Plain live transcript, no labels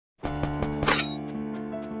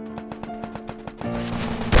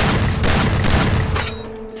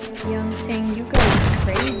Dang, you go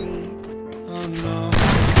crazy. Oh no.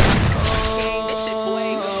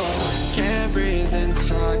 Can't breathe in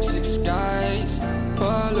toxic skies.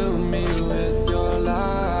 Pollute me with your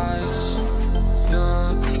lies.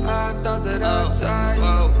 Yeah, I thought that I'd die.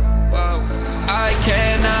 I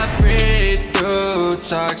cannot breathe through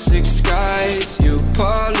toxic skies. You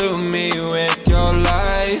pollute me with your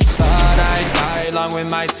lies. Thought I'd die along with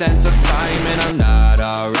my sense of time, and I'm not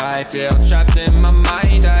alright. Feel trapped in my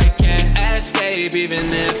mind, I can't escape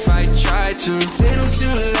even if I try to. Little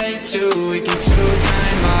too late, too weak and too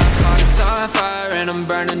kind. My heart's on fire and I'm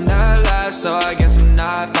burning alive, so I guess I'm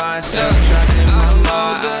not fine. Still trapped in my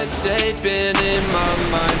mind. The day been in my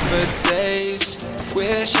mind for days.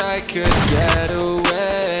 Wish I could get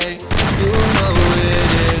away. You know it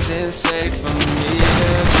isn't safe for me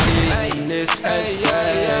to be in this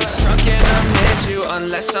headspace. Drunk and I miss you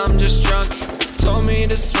unless I'm just drunk. Told me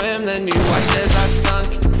to swim, then you watched as I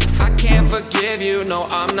sunk. I can't forgive you, no,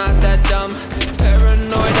 I'm not that dumb.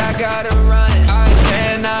 Paranoid, I gotta run. I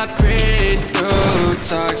cannot breathe through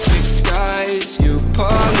toxic skies. You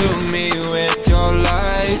pollute me with your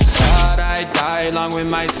lies. Thought I'd die along with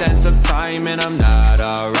my sense of time, and I'm not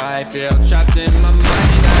alright. Feel trapped in my mind, I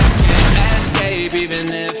can't escape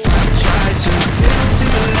even if I try to. Feel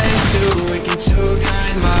too late, too weak and too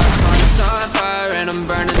kind. My heart's on fire and I'm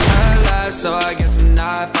burning alive, so I guess I'm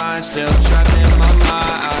not fine. Still trapped in my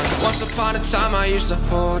mind. Once upon a time I used to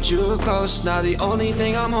hold you close. Now the only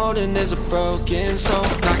thing I'm holding is a broken soul.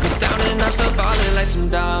 Knock it down and I'm still falling like some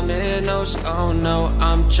dominoes. Oh no,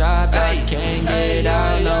 I'm trapped, I can't get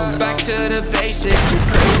out, no. Back to the basics, I'm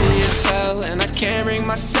crazy as hell, and I can't bring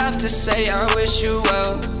myself to say I wish you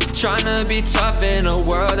well. Tryna be tough in a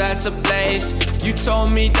world that's ablaze. You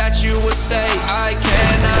told me that you would stay. I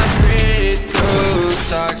cannot breathe through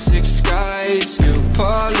toxic skies. You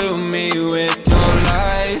pollute me with your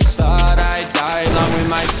lies. Thought I'd die along with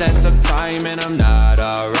my sense of time, and I'm not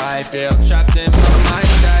alright. Feel trapped in my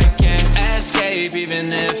mind, I can't escape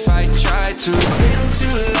even if I try to. Little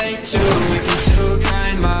too late, too weak and too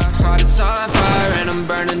kind. My heart is on fire and I'm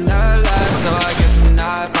burning alive, so I guess I'm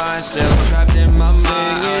not fine. Still trapped in my mind.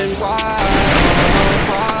 Singing why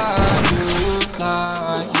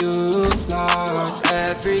you lie.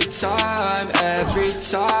 Every time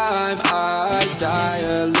I die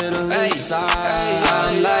a little inside.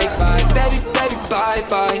 I'm like bye, baby,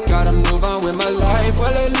 bye. Gotta move on with my life,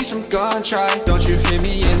 well at least I'm gonna try. Don't you hear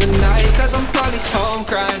me in the night, cause I'm probably home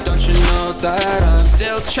crying. Don't you know that I'm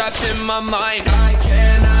still trapped in my mind. I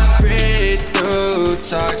cannot breathe through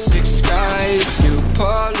toxic skies. You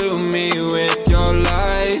pollute me with your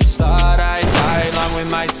lies. Thought I'd die along with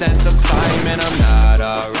my sense of time, and I'm not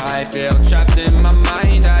alright. Feel trapped in my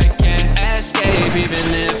mind, I can't escape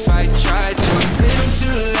even if I try to. Little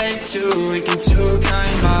too late, too weak and too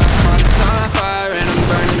kind. My heart's on fire and I'm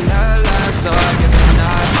burning alive, so I guess I'm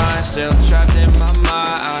not fine. Still trapped in my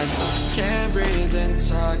mind. Can't breathe in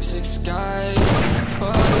toxic skies.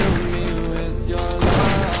 Pollute me with your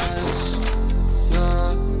lies.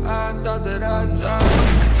 Yeah, I thought that I'd die.